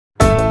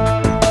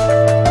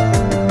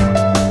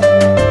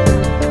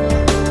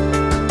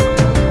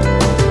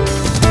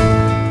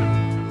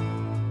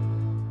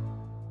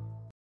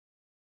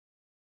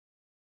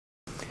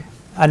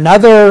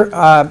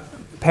Another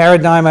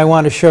paradigm I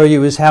want to show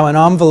you is how a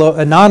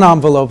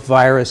non-envelope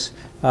virus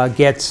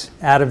gets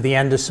out of the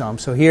endosome.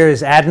 So here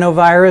is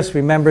adenovirus.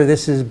 Remember,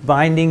 this is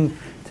binding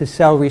to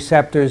cell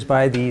receptors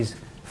by these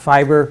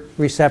fiber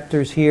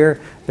receptors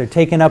here. They're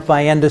taken up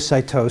by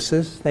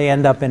endocytosis. They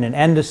end up in an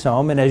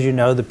endosome, and as you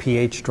know, the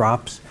pH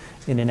drops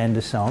in an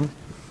endosome.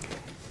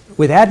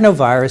 With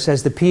adenovirus,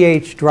 as the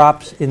pH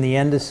drops in the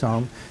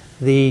endosome,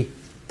 the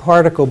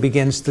particle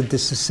begins to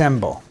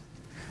disassemble.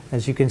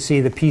 As you can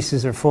see, the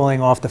pieces are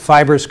falling off. The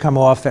fibers come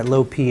off at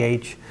low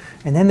pH.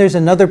 And then there's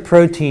another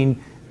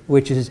protein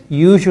which is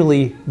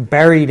usually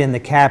buried in the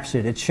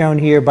capsid. It's shown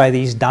here by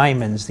these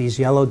diamonds, these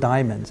yellow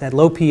diamonds. At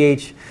low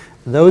pH,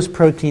 those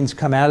proteins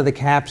come out of the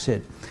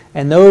capsid,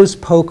 and those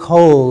poke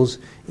holes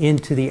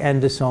into the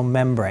endosome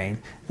membrane.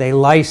 They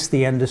lyse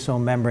the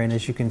endosome membrane,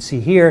 as you can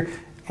see here,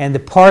 and the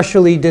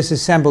partially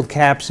disassembled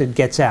capsid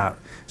gets out.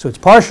 So it's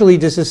partially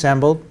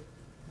disassembled.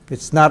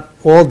 It's not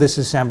all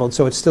disassembled,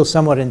 so it's still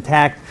somewhat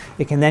intact.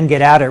 It can then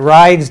get out. It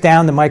rides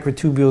down the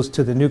microtubules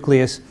to the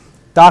nucleus,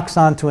 docks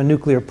onto a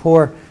nuclear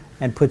pore,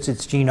 and puts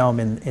its genome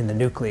in the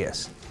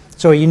nucleus.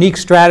 So a unique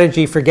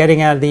strategy for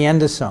getting out of the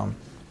endosome.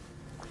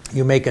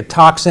 You make a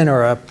toxin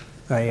or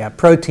a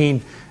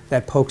protein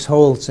that pokes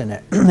holes in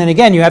it. And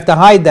again, you have to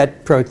hide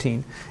that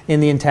protein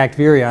in the intact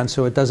virion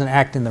so it doesn't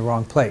act in the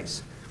wrong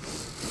place.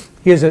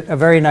 Here's a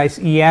very nice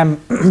EM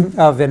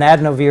of an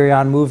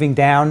adenovirion moving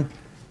down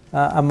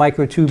a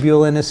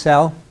microtubule in a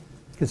cell.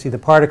 You can see the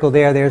particle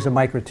there. There's a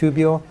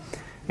microtubule.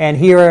 And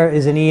here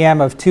is an EM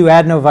of two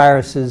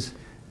adenoviruses.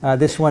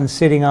 This one's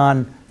sitting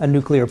on a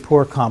nuclear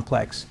pore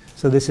complex.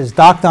 So this is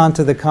docked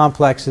onto the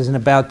complexes and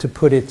about to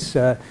put its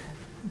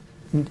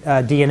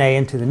DNA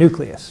into the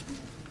nucleus.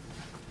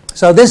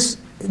 So this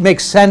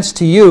makes sense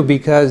to you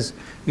because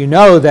you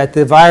know that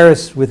the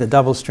virus with a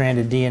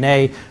double-stranded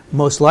DNA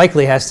most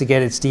likely has to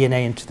get its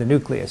DNA into the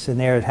nucleus. And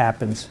there it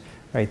happens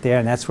right there,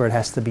 and that's where it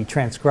has to be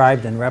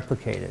transcribed and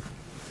replicated.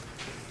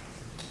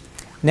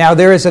 Now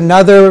there is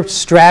another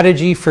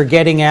strategy for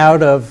getting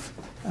out of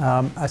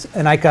an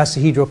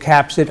icosahedral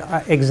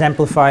capsid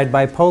exemplified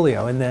by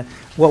polio. And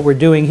what we're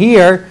doing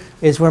here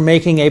is we're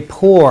making a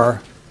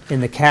pore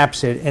in the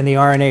capsid, and the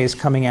RNA is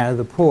coming out of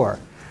the pore.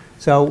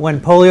 So when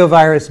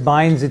poliovirus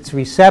binds its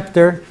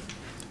receptor,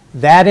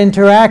 that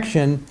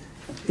interaction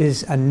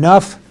is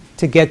enough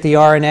to get the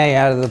RNA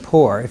out of the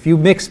pore. If you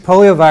mix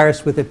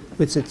poliovirus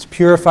with its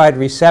purified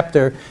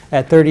receptor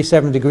at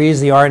 37 degrees,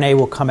 the RNA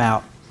will come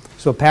out.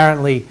 So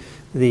apparently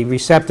the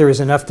receptor is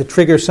enough to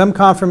trigger some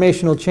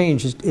conformational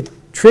change. It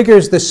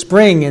triggers the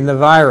spring in the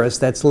virus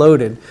that's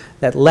loaded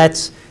that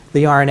lets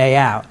the RNA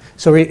out.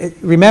 So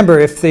remember,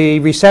 if the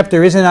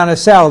receptor isn't on a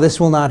cell, this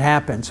will not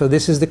happen. So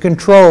this is the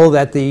control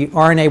that the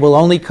RNA will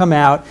only come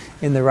out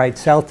in the right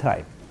cell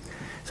type.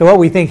 So what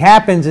we think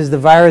happens is the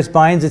virus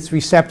binds its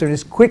receptor and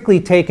is quickly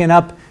taken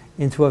up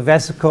into a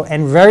vesicle,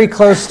 and very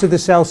close to the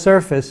cell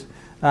surface,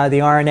 the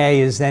RNA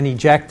is then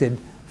ejected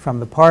from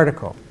the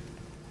particle.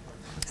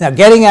 Now,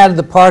 getting out of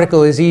the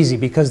particle is easy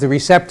because the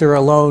receptor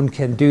alone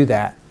can do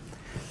that.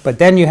 But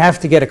then you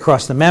have to get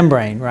across the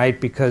membrane, right,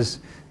 because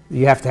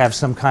you have to have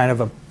some kind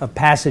of a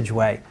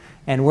passageway.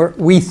 And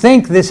we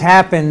think this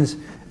happens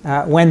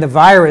when the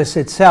virus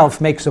itself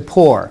makes a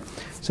pore.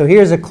 So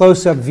here's a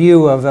close-up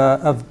view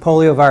of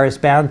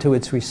poliovirus bound to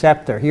its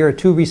receptor. Here are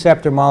two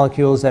receptor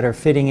molecules that are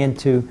fitting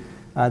into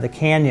the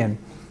canyon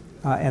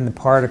and the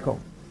particle.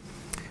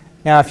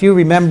 Now, if you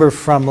remember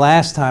from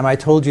last time, I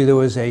told you there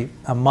was a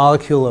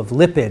molecule of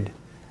lipid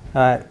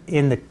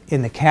in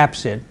the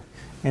capsid.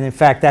 And in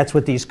fact, that's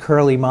what these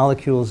curly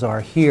molecules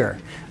are here.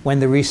 When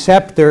the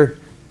receptor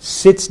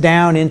sits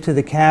down into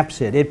the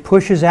capsid, it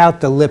pushes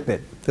out the lipid.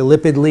 The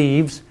lipid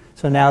leaves,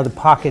 so now the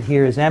pocket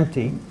here is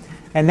empty.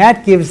 And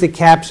that gives the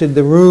capsid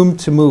the room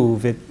to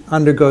move. It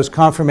undergoes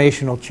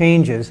conformational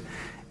changes.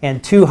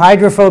 And two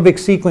hydrophobic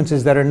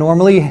sequences that are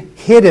normally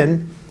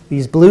hidden,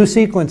 these blue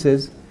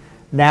sequences,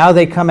 now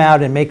they come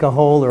out and make a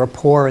hole or a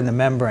pore in the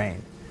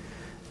membrane.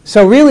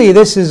 So really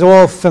this is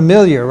all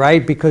familiar,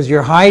 right? Because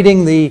you're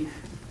hiding the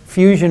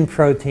fusion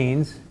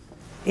proteins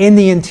in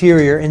the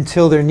interior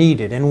until they're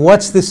needed. And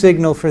what's the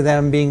signal for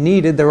them being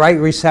needed? The right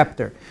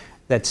receptor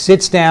that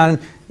sits down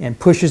and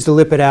pushes the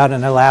lipid out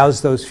and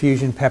allows those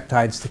fusion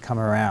peptides to come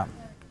around.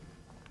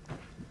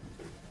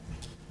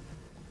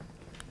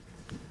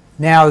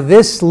 Now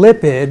this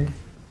lipid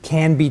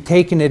can be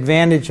taken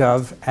advantage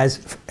of as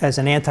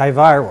an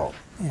antiviral.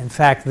 In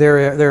fact,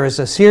 there is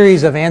a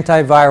series of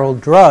antiviral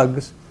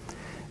drugs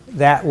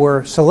that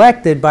were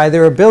selected by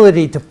their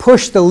ability to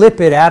push the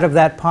lipid out of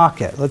that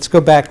pocket. Let's go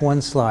back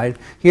one slide.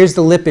 Here's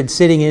the lipid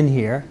sitting in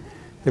here.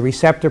 The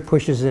receptor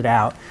pushes it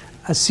out.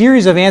 A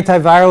series of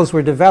antivirals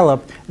were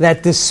developed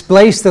that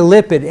displace the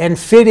lipid and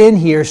fit in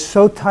here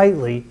so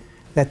tightly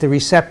that the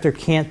receptor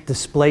can't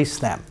displace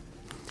them.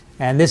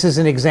 And this is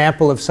an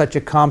example of such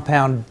a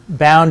compound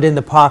bound in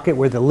the pocket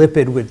where the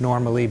lipid would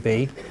normally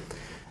be.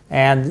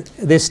 And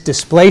this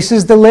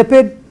displaces the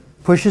lipid,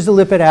 pushes the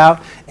lipid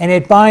out, and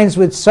it binds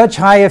with such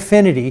high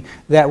affinity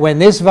that when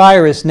this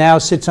virus now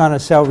sits on a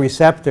cell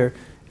receptor,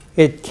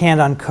 it can't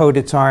uncoat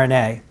its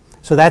RNA.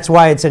 So that's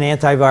why it's an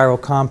antiviral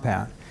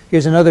compound.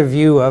 Here's another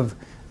view of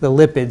the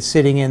lipid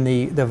sitting in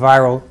the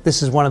viral.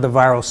 This is one of the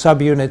viral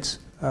subunits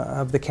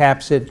of the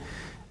capsid.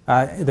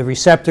 The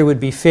receptor would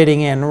be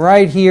fitting in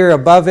right here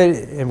above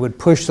it and would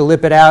push the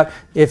lipid out.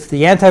 If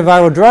the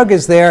antiviral drug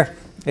is there,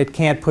 it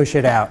can't push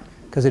it out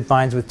because it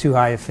binds with too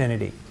high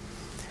affinity.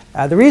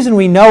 The reason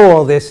we know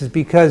all this is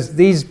because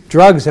these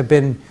drugs have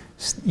been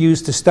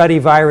used to study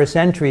virus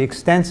entry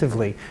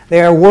extensively.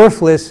 They are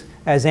worthless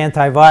as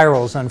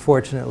antivirals,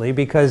 unfortunately,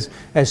 because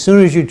as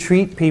soon as you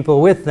treat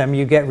people with them,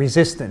 you get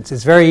resistance.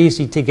 It's very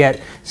easy to get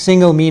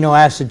single amino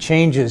acid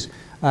changes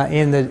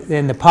in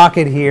the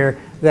pocket here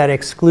that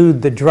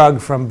exclude the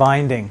drug from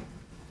binding.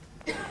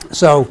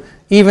 So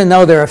even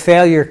though they're a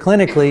failure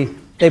clinically,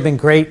 they've been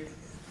great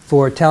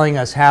for telling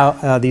us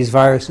how these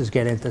viruses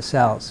get into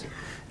cells.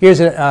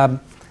 Here's a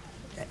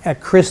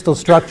crystal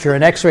structure,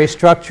 an X-ray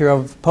structure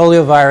of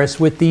poliovirus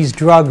with these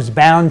drugs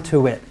bound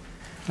to it.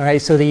 All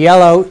right, so the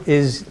yellow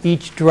is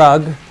each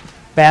drug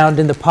bound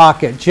in the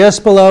pocket,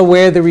 just below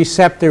where the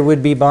receptor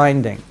would be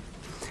binding.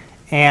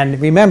 And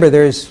remember,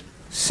 there's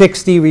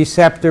 60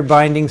 receptor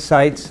binding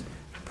sites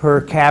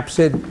per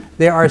capsid.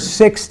 There are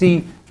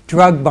 60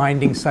 drug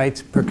binding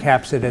sites per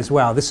capsid as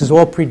well. This is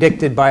all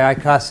predicted by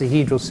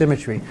icosahedral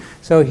symmetry.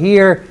 So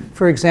here,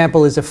 for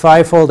example, is a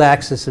five-fold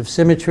axis of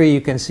symmetry.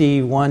 You can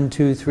see 1,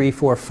 2, 3,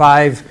 4,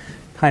 5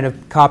 kind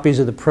of copies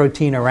of the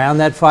protein around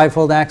that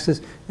five-fold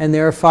axis, and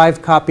there are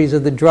 5 copies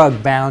of the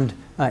drug bound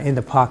in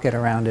the pocket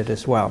around it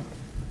as well.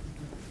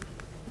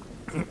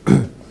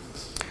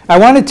 I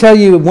want to tell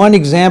you one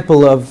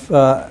example of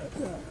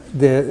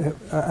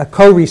a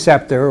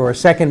co-receptor or a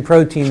second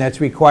protein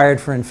that's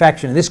required for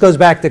infection. This goes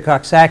back to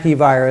Coxsackie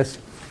virus,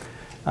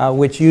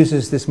 which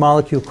uses this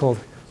molecule called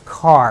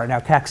CAR. Now,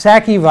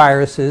 Coxsackie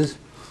viruses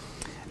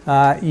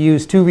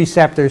use 2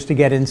 receptors to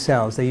get in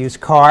cells. They use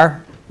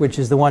CAR, which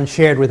is the one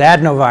shared with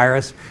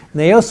adenovirus, and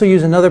they also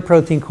use another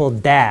protein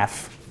called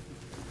DAF.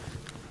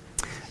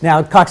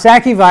 Now,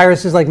 Coxsackie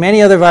viruses, like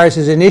many other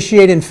viruses,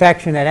 initiate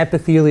infection at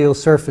epithelial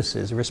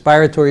surfaces,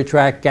 respiratory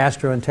tract,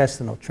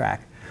 gastrointestinal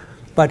tract.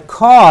 But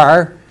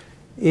CAR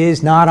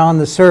is not on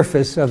the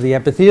surface of the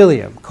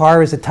epithelium.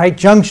 CAR is a tight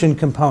junction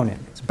component.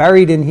 It's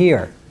buried in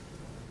here.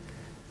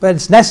 But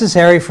it's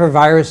necessary for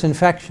virus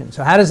infection.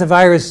 So how does a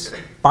virus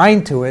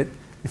bind to it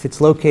if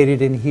it's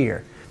located in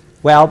here?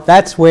 Well,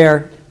 that's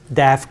where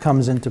DAF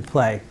comes into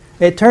play.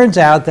 It turns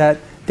out that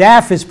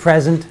DAF is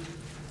present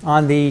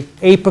on the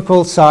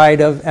apical side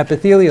of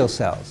epithelial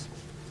cells.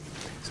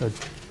 So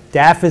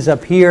DAF is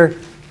up here,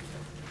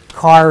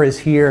 CAR is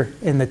here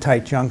in the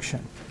tight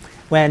junction.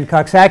 When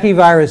Coxsackie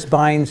virus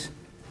binds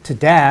to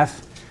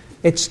DAF,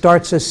 it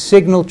starts a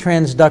signal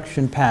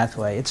transduction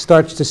pathway. It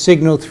starts to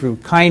signal through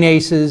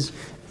kinases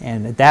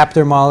and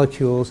adapter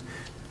molecules,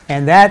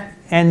 and that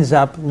ends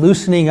up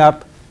loosening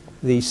up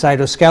the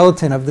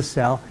cytoskeleton of the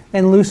cell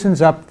and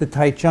loosens up the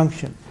tight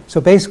junction.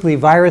 So basically,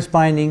 virus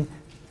binding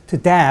to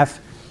DAF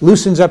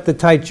loosens up the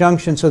tight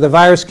junction so the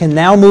virus can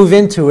now move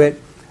into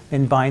it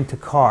and bind to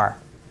CAR.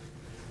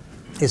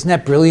 Isn't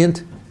that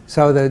brilliant?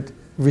 So the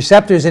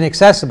receptor is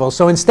inaccessible.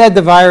 So instead,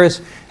 the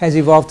virus has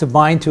evolved to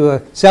bind to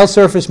a cell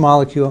surface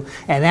molecule,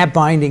 and that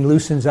binding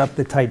loosens up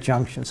the tight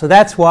junction. So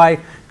that's why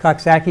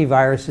Coxsackie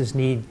viruses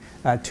need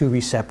 2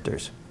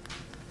 receptors.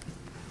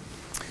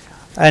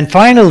 And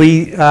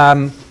finally,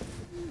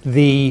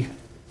 the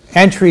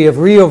entry of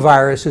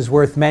reovirus is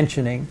worth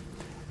mentioning,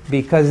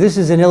 because this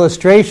is an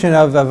illustration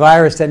of a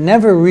virus that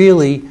never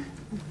really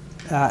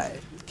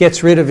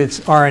gets rid of its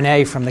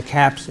RNA from the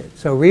capsid.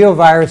 So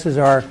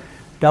reoviruses are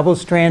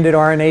double-stranded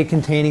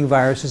RNA-containing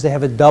viruses. They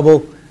have a double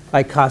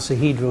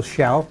icosahedral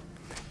shell.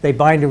 They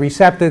bind a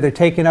receptor. They're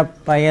taken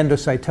up by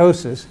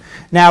endocytosis.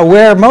 Now,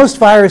 where most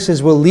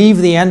viruses will leave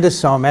the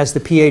endosome as the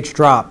pH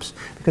drops,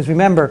 because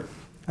remember,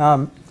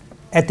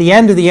 at the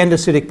end of the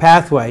endocytic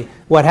pathway,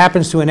 what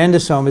happens to an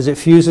endosome is it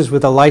fuses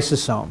with a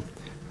lysosome,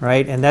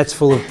 right? And that's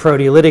full of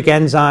proteolytic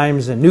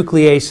enzymes and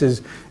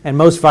nucleases, and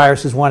most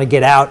viruses want to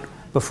get out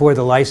before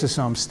the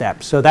lysosome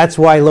steps. So that's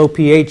why low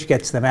pH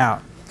gets them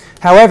out.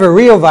 However,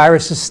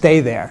 reoviruses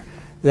stay there.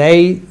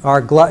 They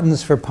are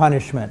gluttons for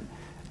punishment.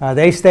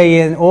 They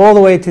stay in all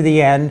the way to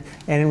the end,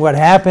 and what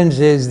happens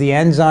is the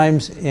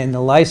enzymes in the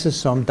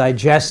lysosome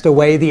digest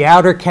away the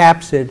outer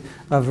capsid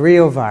of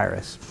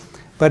reovirus.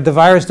 But the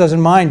virus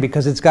doesn't mind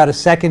because it's got a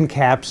second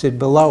capsid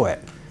below it.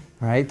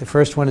 Right? The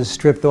first one is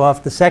stripped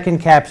off. The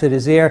second capsid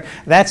is there.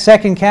 That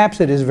second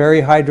capsid is very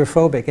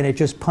hydrophobic, and it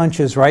just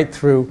punches right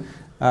through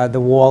the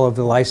wall of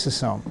the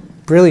lysosome.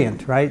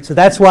 Brilliant, right? So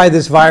that's why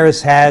this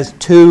virus has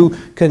 2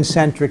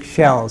 concentric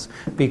shells,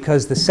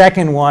 because the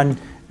second one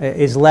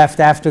is left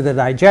after the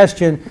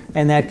digestion,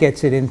 and that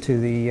gets it into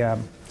the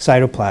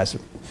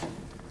cytoplasm.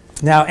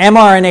 Now,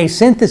 mRNA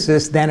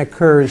synthesis then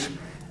occurs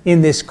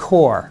in this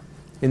core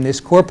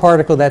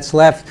particle that's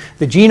left.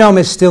 The genome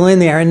is still in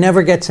there and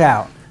never gets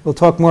out. We'll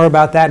talk more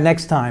about that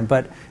next time,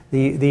 but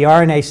the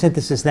RNA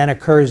synthesis then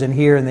occurs in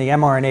here, and the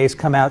mRNAs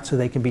come out so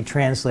they can be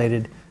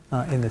translated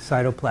in the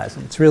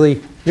cytoplasm. It's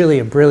really, really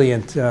a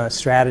brilliant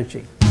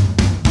strategy.